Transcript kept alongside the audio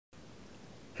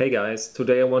Hey guys,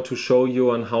 today I want to show you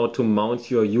on how to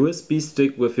mount your USB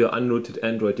stick with your unrooted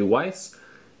Android device.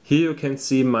 Here you can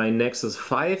see my Nexus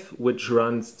 5, which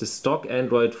runs the stock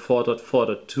Android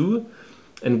 4.4.2,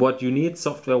 and what you need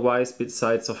software wise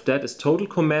besides of that is Total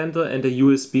Commander and a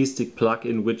USB stick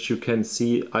plugin, which you can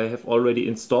see I have already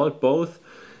installed both,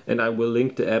 and I will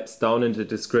link the apps down in the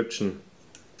description.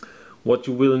 What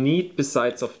you will need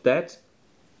besides of that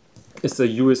is a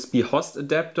USB host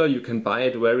adapter. You can buy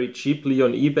it very cheaply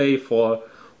on eBay for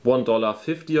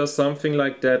 $1.50 or something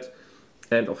like that,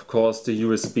 and of course the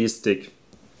USB stick.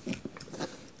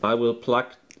 I will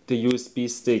plug the USB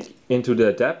stick into the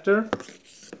adapter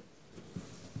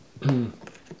and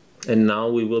now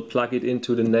we will plug it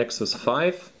into the Nexus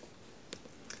 5.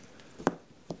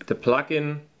 The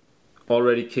plugin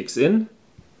already kicks in.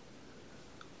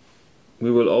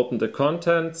 We will open the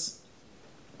contents.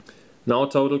 Now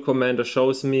Total Commander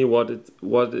shows me what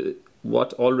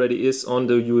already is on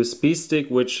the USB stick,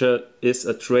 which is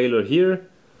a trailer here.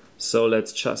 So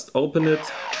let's just open it.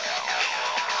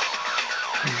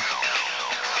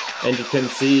 And you can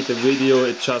see the video,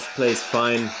 it just plays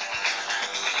fine.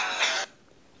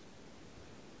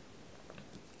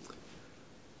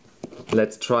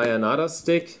 Let's try another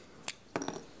stick.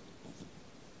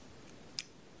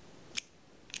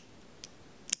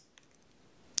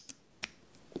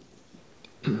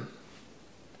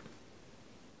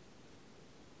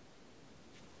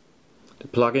 The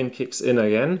plugin kicks in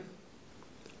again.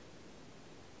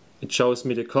 It shows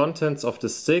me the contents of the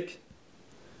stick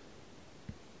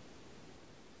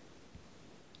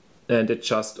and it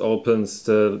just opens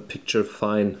the picture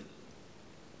fine.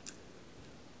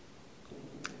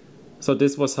 So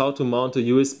this was how to mount a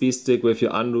USB stick with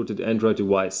your unrooted Android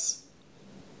device.